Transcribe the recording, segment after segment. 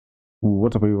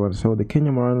What's up, everyone? So the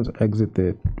Kenya Morans exit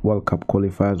the World Cup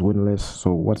qualifiers winless.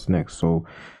 So what's next? So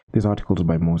this article is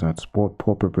by Mozart Sport.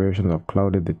 Poor preparations have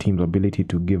clouded the team's ability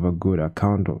to give a good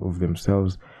account of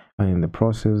themselves, and in the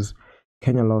process,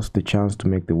 Kenya lost the chance to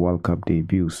make the World Cup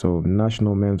debut. So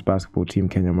national men's basketball team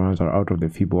Kenya Morans are out of the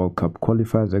FIBA World Cup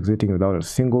qualifiers, exiting without a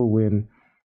single win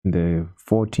in the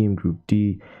four-team Group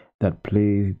D that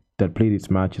played its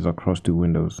matches across two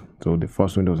windows. So the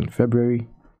first window was in February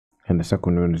and the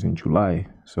second window is in July.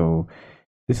 So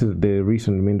this is the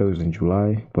recent window is in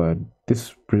July, but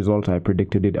this result I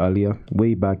predicted it earlier,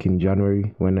 way back in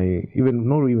January, when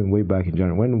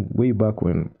way back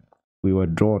when we were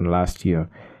drawn last year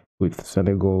with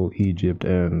Senegal, Egypt,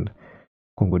 and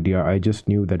Congo DR. I just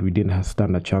knew that we didn't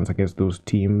stand a chance against those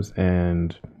teams,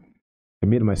 and I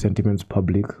made my sentiments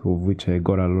public, of which I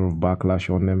got a lot of backlash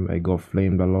on them. I got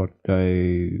flamed a lot.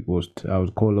 I was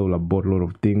called out about a lot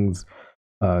of things.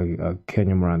 A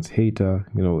Kenya Morans hater.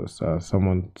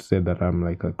 Someone said that I'm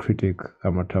like a critic.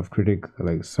 I'm a tough critic.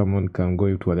 Like someone can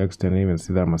go to an extent and even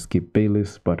say that I'm a Skip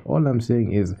Bayless. But all I'm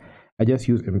saying is I just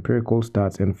use empirical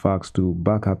stats and facts to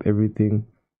back up everything.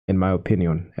 In my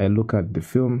opinion, I look at the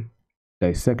film,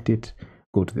 dissect it,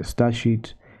 go to the stat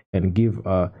sheet, and give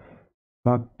a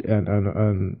fact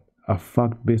and a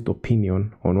fact-based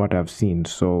opinion on what I've seen.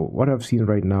 So what I've seen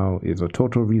right now is a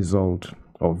total result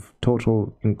of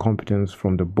total incompetence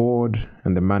from the board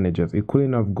and the managers. It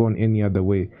couldn't have gone any other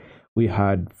way. We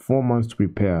had 4 months to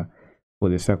prepare for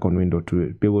the second window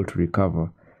to be able to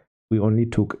recover. We only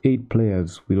took 8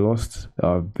 players. We lost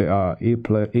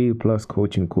A plus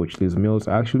coaching coach Liz Mills.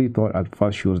 I actually thought at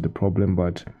first she was the problem,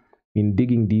 but in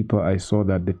digging deeper, I saw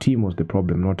that the team was the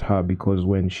problem, not her, because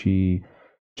when she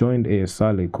joined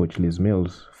ASL coach Liz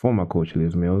Mills, former coach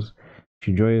Liz Mills,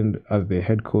 she joined as the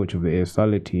head coach of the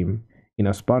ASL team. In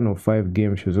a span of 5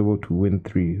 games, she was able to win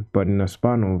 3. But in a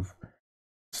span of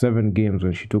 7 games,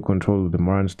 when she took control of the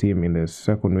Morans team in the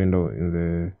second window, in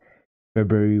the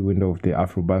February window of the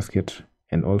AfroBasket,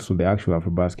 and also the actual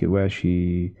AfroBasket, where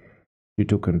she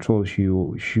took control, she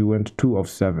went 2 of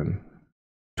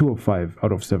 5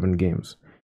 out of 7 games.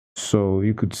 So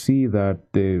you could see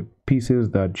that the pieces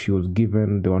that she was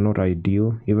given, they were not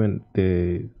ideal. Even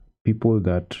the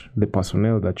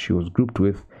personnel that she was grouped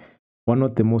with were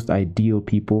not the most ideal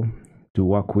people to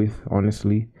work with,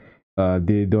 honestly.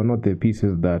 They are not the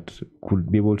pieces that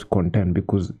could be able to contend,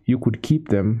 because you could keep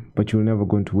them, but you're never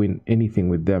going to win anything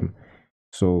with them.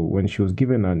 So when she was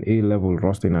given an A-level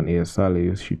roster in an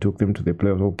ASL, she took them to the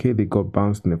playoffs. Okay, they got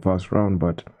bounced in the first round,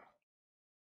 but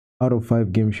out of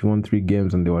 5 games, she won 3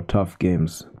 games, and they were tough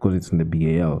games because it's in the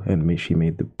BAL, and she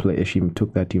made the play. She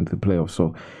took that team to the playoffs.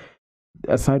 So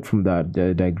aside from that,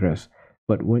 I digress.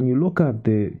 But when you look at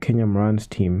the Kenya Morans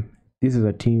team, this is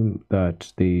a team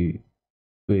that they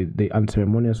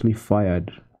unceremoniously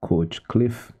fired Coach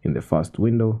Cliff in the first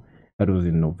window. That was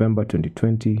in November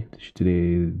 2020.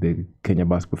 The Kenya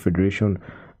Basketball Federation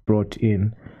brought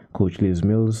in Coach Liz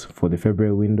Mills for the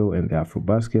February window and the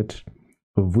AfroBasket,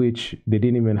 of which they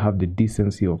didn't even have the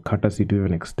decency or courtesy to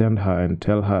even extend her and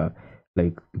tell her,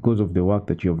 like, because of the work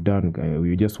that you have done,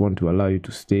 we just want to allow you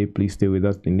to stay. Please stay with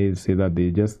us. They need to say that.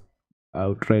 They just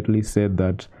outrightly said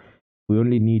that we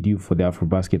only need you for the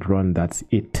AfroBasket run. That's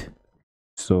it.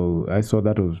 So I saw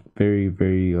that was very,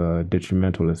 very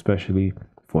detrimental, especially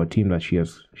for a team that she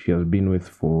has been with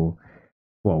for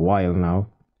a while now.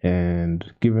 And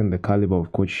given the caliber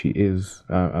of coach she is,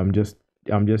 I'm just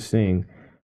saying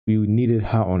we needed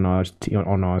her on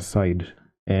our side.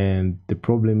 And the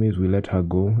problem is we let her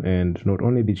go. And not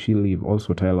only did she leave,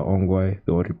 also Tyler Ongwai.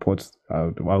 There were reports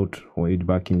out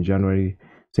back in January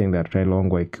saying that Tyler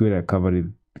Ongwai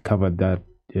covered that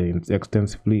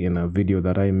extensively in a video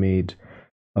that I made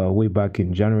way back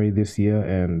in January this year.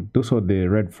 And those are the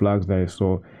red flags that I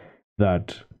saw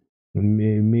that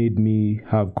made me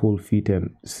have cold feet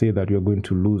and say that you're going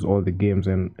to lose all the games.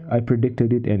 And I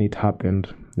predicted it, and it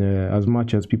happened. As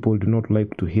much as people do not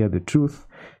like to hear the truth,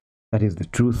 that is the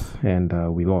truth. And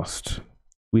we lost.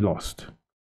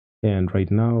 And right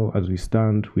now, as we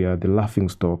stand, we are the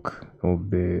laughingstock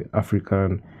of the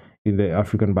African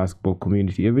basketball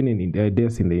community, even in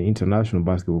the international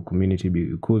basketball community,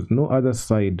 because no other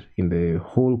side in the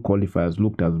whole qualifiers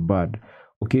looked as bad.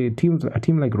 Okay, a team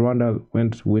like Rwanda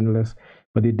went winless,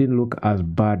 but they didn't look as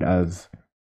bad as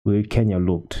Kenya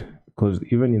looked, because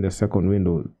even in the second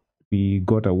window, we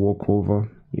got a walkover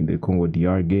in the Congo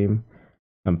DR game.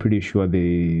 I'm pretty sure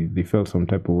they felt some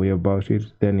type of way about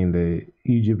it. Then in the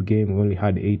Egypt game, we only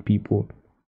had 8 people.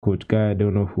 Coach Guy, I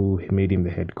don't know who made him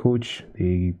the head coach.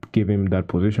 They gave him that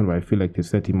position, but I feel like they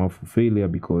set him up for failure,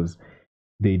 because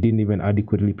they didn't even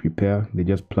adequately prepare. They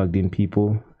just plugged in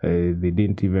people. They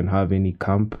didn't even have any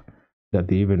camp that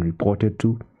they even reported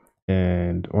to.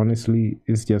 And honestly,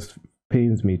 it just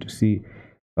pains me to see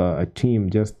a team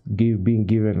just being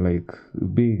given the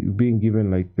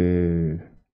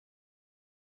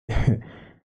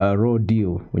a raw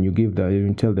deal. When you give that,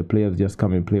 you tell the players just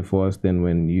come and play for us. Then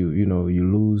when you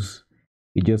lose,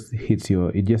 it just hits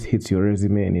your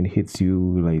resume, and it hits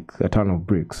you like a ton of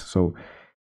bricks. So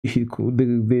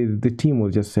the team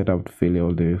was just set up to failure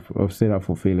all day, or set up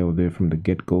for failure all day from the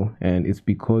get-go, and it's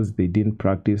because they didn't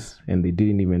practice and they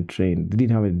didn't even train. They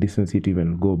didn't have a decency to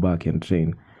even go back and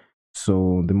train.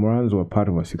 So the Morans were part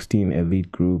of a 16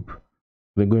 elite group.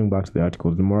 Then going back to the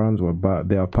articles, the Morans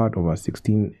they are part of a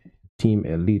 16-team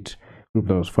elite group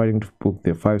that was fighting to book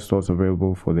the 5 slots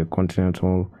available for the continent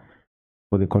to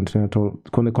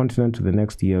the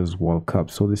next year's World Cup.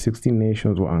 So the 16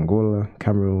 nations were Angola,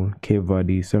 Cameroon, Cape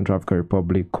Verde, Central African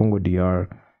Republic, Congo DR,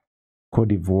 Cote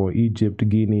d'Ivoire, Egypt,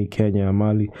 Guinea, Kenya,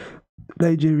 Mali,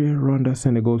 Nigeria, Rwanda,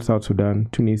 Senegal, South Sudan,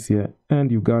 Tunisia,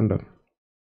 and Uganda.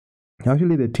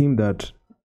 Actually, the team that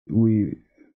we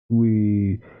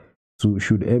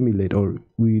should emulate, or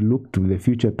we look to the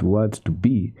future towards to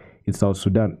be, is South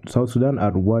Sudan. South Sudan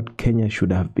are what Kenya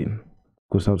should have been.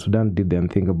 Because South Sudan did the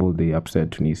unthinkable. They upset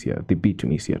Tunisia. They beat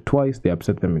Tunisia twice. They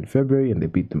upset them in February, and they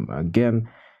beat them again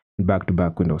in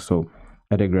back-to-back windows. So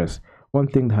I digress. One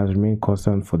thing that has remained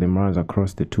constant for the Morans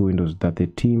across the 2 windows is that the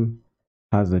team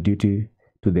has a duty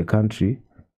to the country,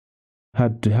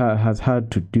 has had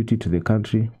duty to the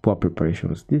country, poor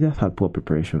preparations. They just had poor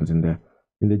preparations in there.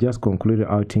 In the just concluded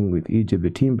outing with Egypt, the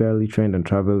team barely trained and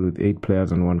traveled with 8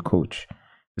 players and 1 coach.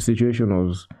 The situation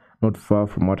was not far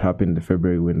from what happened in the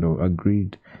February window,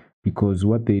 agreed, because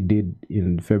what they did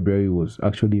in February was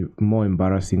actually more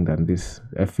embarrassing than this.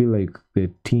 I feel like the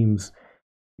teams,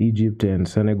 Egypt and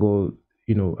Senegal,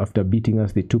 after beating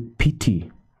us, they took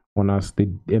pity on us,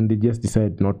 and they just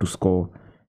decided not to score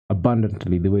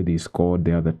abundantly the way they scored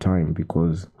the other time.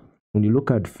 Because when you look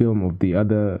at film of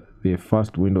the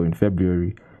first window in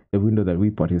February, the window that we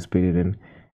participated in,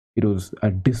 it was a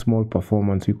dismal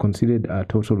performance. We conceded a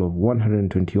total of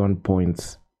 121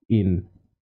 points in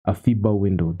a FIBA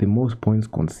window, the most points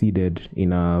conceded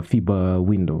in a FIBA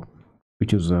window,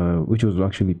 which was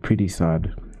actually pretty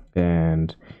sad.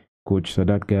 And Coach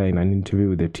Sadat guy, in an interview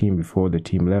with the team before the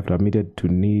team left, admitted to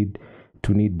the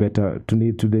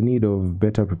need of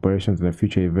better preparations in the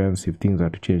future events if things are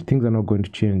to change. Things are not going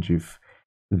to change if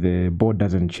the board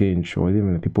doesn't change, or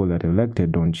even the people that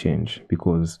elected don't change,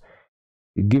 because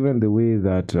given the way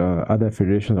that other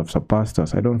federations have surpassed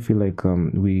us, I don't feel like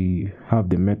we have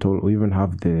the mettle, or even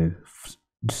have the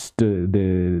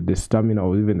stamina,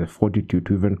 or even the fortitude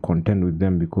to even contend with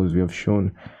them, because we have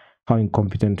shown how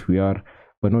incompetent we are,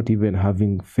 but not even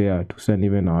having fair to send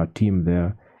even our team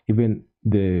there. Even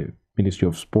the Ministry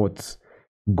of Sports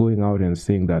going out and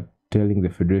saying that, telling the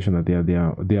federation that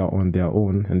they are on their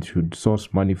own and should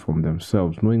source money from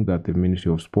themselves, knowing that the Ministry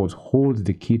of Sports holds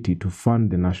the kitty to fund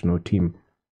the national team.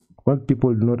 What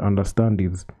people do not understand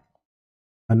is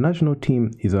a national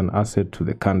team is an asset to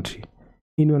the country.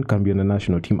 Anyone can be on a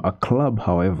national team. A club,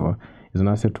 however, is an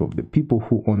asset of the people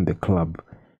who own the club.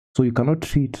 So you cannot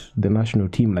treat the national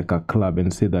team like a club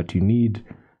and say that you need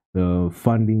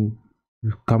funding,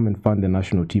 come and fund the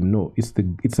national team. No, it's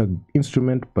an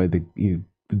instrument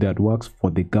that works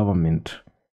for the government.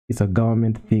 It's a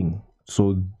government thing.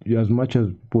 So as much as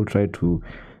people try to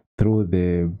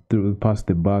pass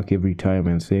the buck every time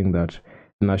and saying that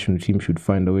the national team should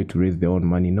find a way to raise their own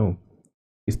money, no,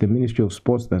 it's the Ministry of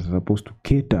Sports that's supposed to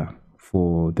cater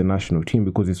for the national team,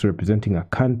 because it's representing a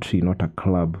country, not a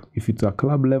club. If it's a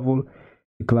club level,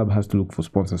 the club has to look for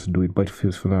sponsors to do it. But if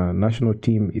it's for the national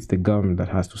team, it's the government that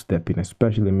has to step in,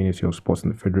 especially the Ministry of Sports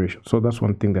and the Federation. So that's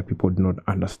one thing that people do not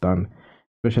understand,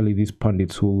 especially these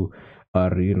pundits who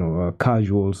are,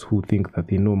 casuals, who think that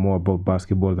they know more about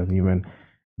basketball than even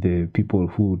the people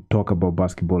who talk about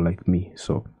basketball like me.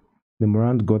 So the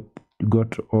Morans got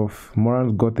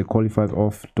the qualifiers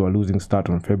off to a losing start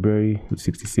on February with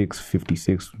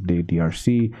 66-56 the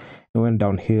DRC. It went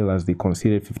downhill as they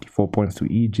conceded 54 points to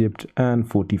Egypt and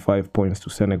 45 points to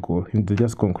Senegal. In the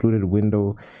just concluded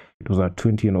window, it was a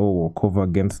 20-0 walkover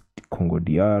against Congo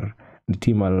DR. The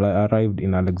team arrived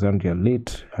in Alexandria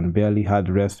late and barely had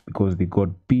rest because they got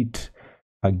beat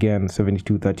again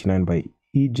 72-39 by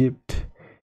Egypt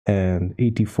and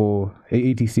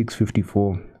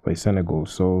 86-54 by Senegal.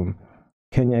 So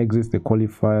Kenya exits the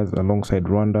qualifiers alongside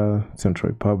Rwanda,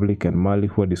 Central Republic, and Mali,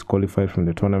 who are disqualified from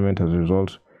the tournament as a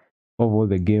result of all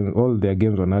their games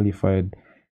were nullified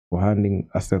for handing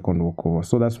a second walkover.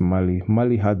 So that's Mali.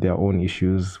 Mali had their own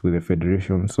issues with the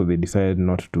federation, so they decided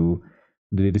not to.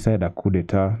 They decided a coup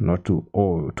d'etat, not to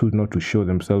show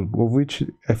themselves. Of which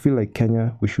I feel like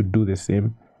Kenya, we should do the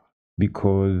same,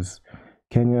 because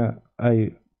Kenya,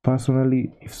 I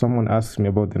personally, if someone asks me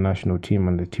about the national team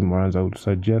and the team Morans, I would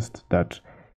suggest that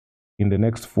in the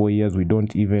next 4 years we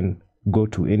don't even go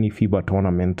to any FIBA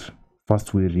tournament.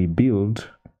 First, we rebuild.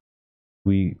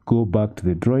 We go back to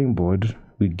the drawing board.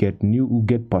 We get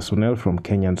personnel from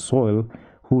Kenyan soil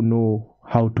who know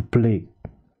how to play.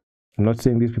 I'm not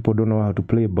saying these people don't know how to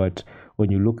play, but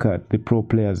when you look at the pro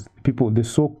players, the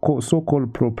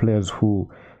so-called pro players who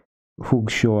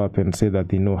show up and say that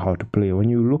they know how to play, when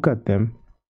you look at them,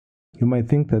 you might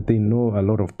think that they know a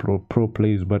lot of pro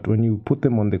plays, but when you put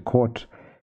them on the court,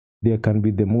 they can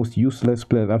be the most useless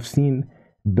players. I've seen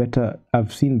better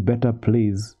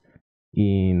plays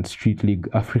in Street League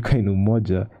Africa in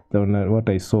Umoja than what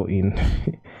I saw in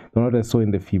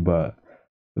the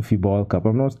FIBA World Cup.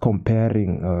 I'm not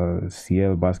comparing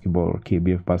CL basketball or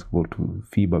KBF basketball to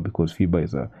FIBA, because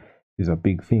FIBA is a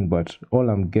big thing. But all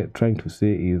I'm trying to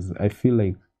say is I feel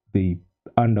like they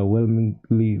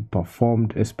underwhelmingly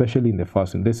performed, especially in the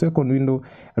first window. The second window,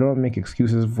 I don't want to make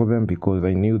excuses for them, because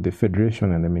I knew the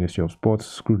federation and the Ministry of Sports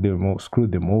screwed them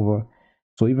over.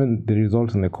 So even the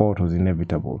result in the court was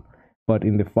inevitable. But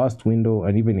in the first window,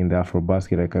 and even in the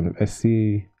AfroBasket, I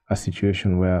see a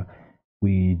situation where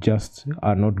we just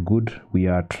are not good. We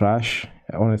are trash.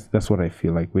 Honestly, that's what I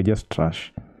feel like. We're just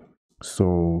trash.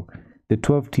 So the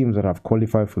 12 teams that have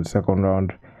qualified for the second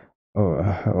round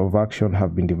of action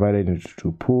have been divided into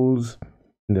 2 pools.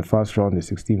 In the first round, the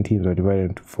 16 teams are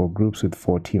divided into 4 groups with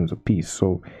 4 teams apiece.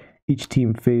 So each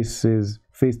team faced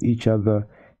each other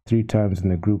 3 times in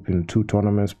the group in 2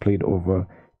 tournaments played over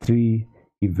 3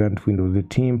 event windows. The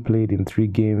team played in 3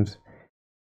 games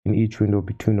in each window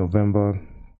between November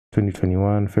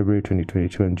 2021, February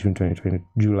 2022, and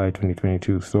July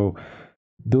 2022. So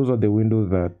those are the windows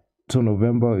that. So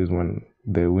November is when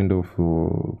the window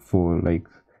for like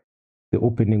the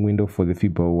opening window for the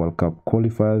FIBA World Cup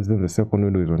qualifiers. Then the second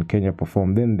window is when Kenya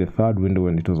performed. Then the third window,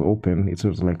 when it was open, it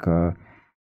was like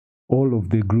all of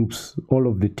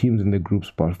the teams in the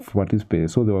groups participated.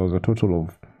 So there was a total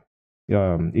of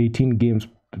 18 games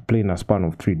played in a span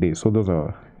of 3 days. So those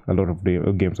are a lot of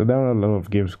games. So there are a lot of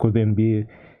games, because the NBA,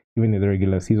 even in the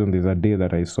regular season, there's a day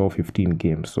that I saw 15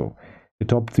 games. So the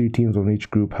top 3 teams on each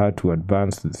group had to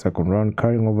advance to the second round,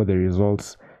 carrying over the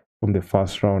results from the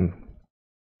first round.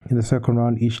 In the second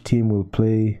round, each team will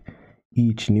play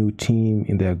each new team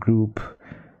in their group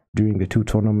during the 2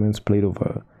 tournaments played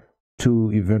over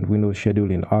 2 event windows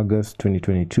scheduled in August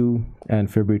 2022 and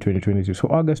February 2022. So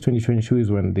August 2022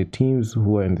 is when the teams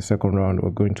who are in the second round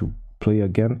are going to play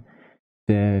again.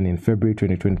 Then in February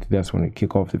 2020, that's when we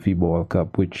kick off the FIBA World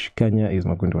Cup, which Kenya is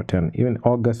not going to attend. Even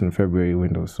August and February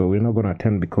windows. So we're not going to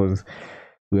attend because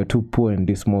we are too poor and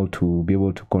dismal to be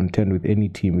able to contend with any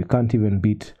team. We can't even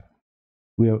beat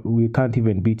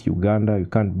Uganda. We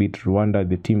can't beat Rwanda,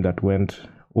 the team that went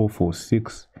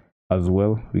 0-6 as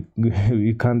well.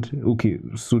 We can't. Okay,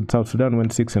 so South Sudan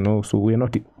went 6-0, so we're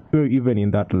not even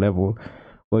in that level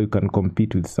where you can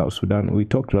compete with South Sudan. We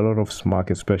talked a lot of smack,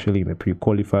 especially in the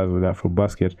pre-qualifiers with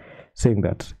AfroBasket, saying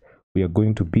that we are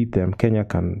going to beat them. Kenya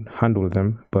can handle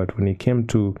them. But when it came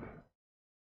to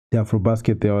the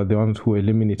AfroBasket, they are the ones who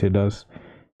eliminated us.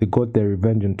 They got their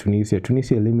revenge in Tunisia.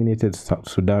 Tunisia eliminated South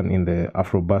Sudan in the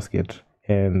AfroBasket,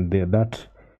 and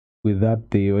with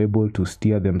that, they were able to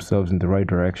steer themselves in the right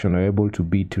direction. They were able to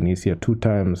beat Tunisia 2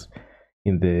 times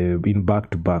in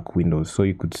back-to-back windows. So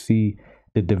you could see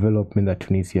the development that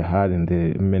Tunisia had and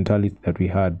the mentality that we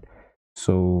had.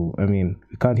 So, I mean,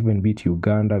 we can't even beat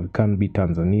Uganda, we can't beat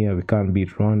Tanzania, we can't beat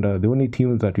Rwanda. The only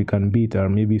teams that we can beat are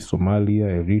maybe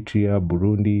Somalia, Eritrea,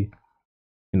 Burundi,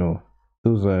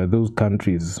 those are those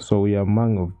countries. So we are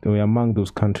among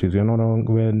those countries. I don't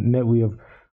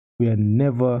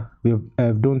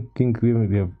think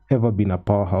we have ever been a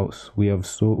powerhouse. We have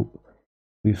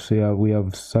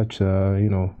such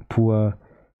a poor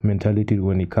mentality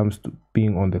when it comes to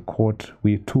being on the court.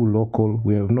 We're too local.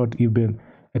 We have not even,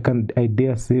 I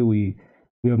dare say we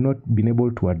have not been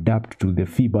able to adapt to the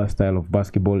FIBA style of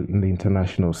basketball in the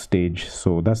international stage.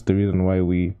 So that's the reason why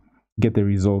we get the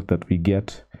result that we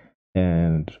get.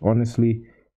 And honestly,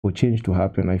 for change to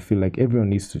happen, I feel like everyone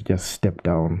needs to just step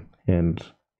down and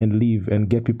leave, and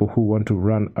get people who want to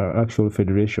run our actual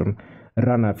federation,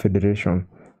 run our federation.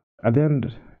 At the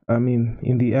end,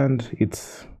 in the end,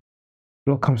 it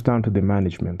all comes down to the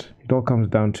management. It all comes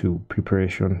down to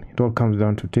preparation. It all comes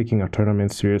down to taking a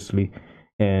tournament seriously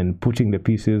and putting the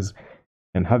pieces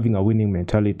and having a winning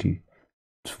mentality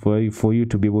for you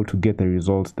to be able to get the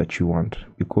results that you want.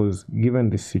 Because given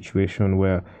this situation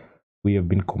where we have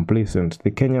been complacent,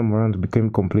 the Kenya Morans became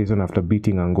complacent after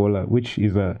beating Angola, which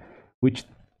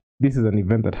this is an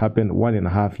event that happened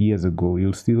 1.5 years ago.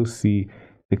 You'll still see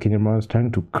the Kenya Morans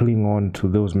trying to cling on to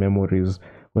those memories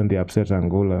when they upset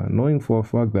Angola, knowing for a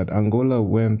fact that Angola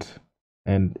went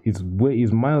and is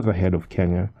miles ahead of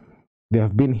Kenya. They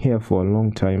have been here for a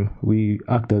long time. We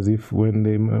act as if when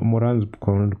the Morans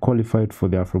qualified for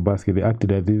the Afrobasket, they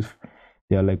acted as if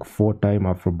they are like 4-time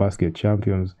Afrobasket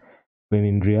champions, when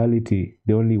in reality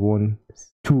they only won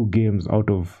 2 games out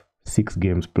of 6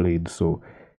 games played. So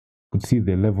you could see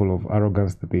the level of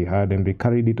arrogance that they had, and they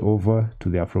carried it over to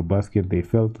the Afrobasket. They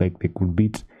felt like they could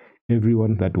beat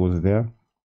everyone that was there.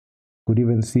 Could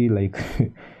even see, like,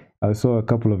 I saw a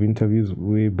couple of interviews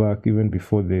way back, even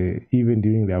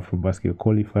during the Afrobasket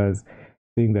qualifiers,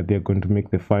 saying that they're going to make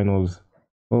the finals.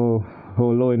 Oh,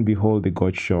 lo and behold, they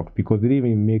got shocked because they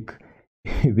didn't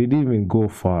even go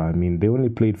far. I mean, they only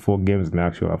played 4 games in the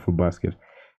actual Afrobasket,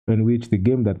 in which the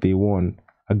game that they won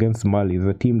against Mali is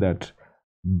a team that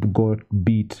got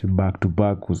beat back to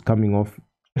back, was coming off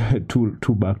two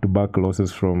back-to-back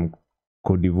losses from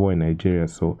Cote d'Ivoire and Nigeria.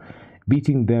 So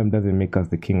beating them doesn't make us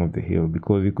the king of the hill,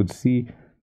 because you could see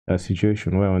a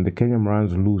situation where when the Kenyan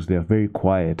Morans lose, they are very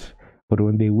quiet, but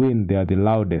when they win, they are the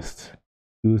loudest.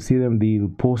 You will see them, they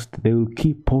will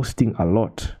keep posting a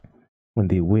lot when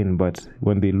they win, but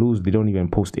when they lose, they don't even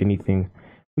post anything,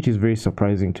 which is very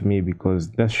surprising to me,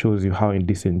 because that shows you how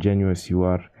disingenuous you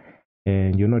are,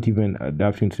 and you're not even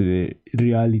adapting to the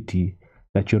reality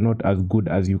that you're not as good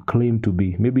as you claim to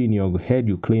be. Maybe in your head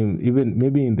you claim, even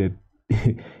maybe in the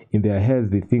in their heads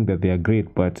they think that they are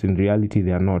great, but in reality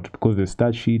they are not, because the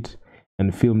stat sheet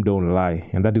and film don't lie,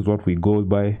 and that is what we go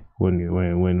by when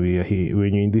you're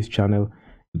in this channel.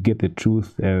 You get the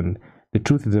truth, and the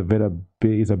truth is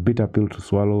a bitter pill to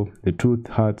swallow. The truth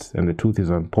hurts, and the truth is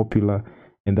unpopular,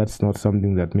 and that's not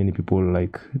something that many people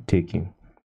like taking.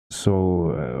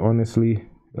 So honestly,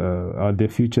 the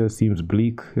future seems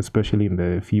bleak, especially in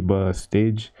the FIBA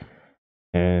stage.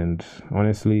 And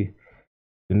honestly,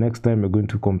 the next time we're going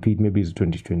to compete maybe is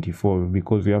 2024,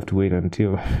 because we have to wait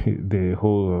until the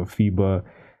whole FIBA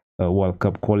World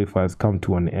Cup qualifiers come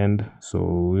to an end.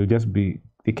 So the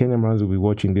Kenyan Morans will be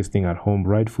watching this thing at home,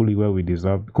 rightfully where we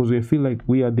deserve, because we feel like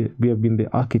we have been the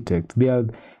architects. They are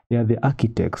the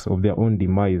architects of their own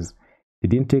demise. They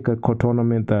didn't take a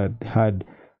tournament that had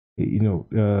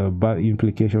bad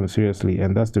implications seriously,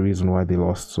 and that's the reason why they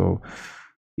lost. So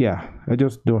yeah, I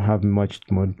just don't have much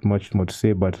more to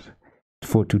say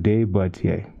for today, but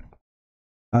yeah,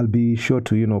 I'll be sure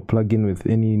to plug in with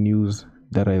any news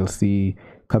that I'll see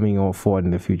coming forward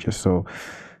in the future. So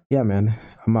yeah, man,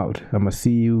 I'm out. I'm gonna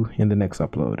see you in the next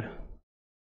upload.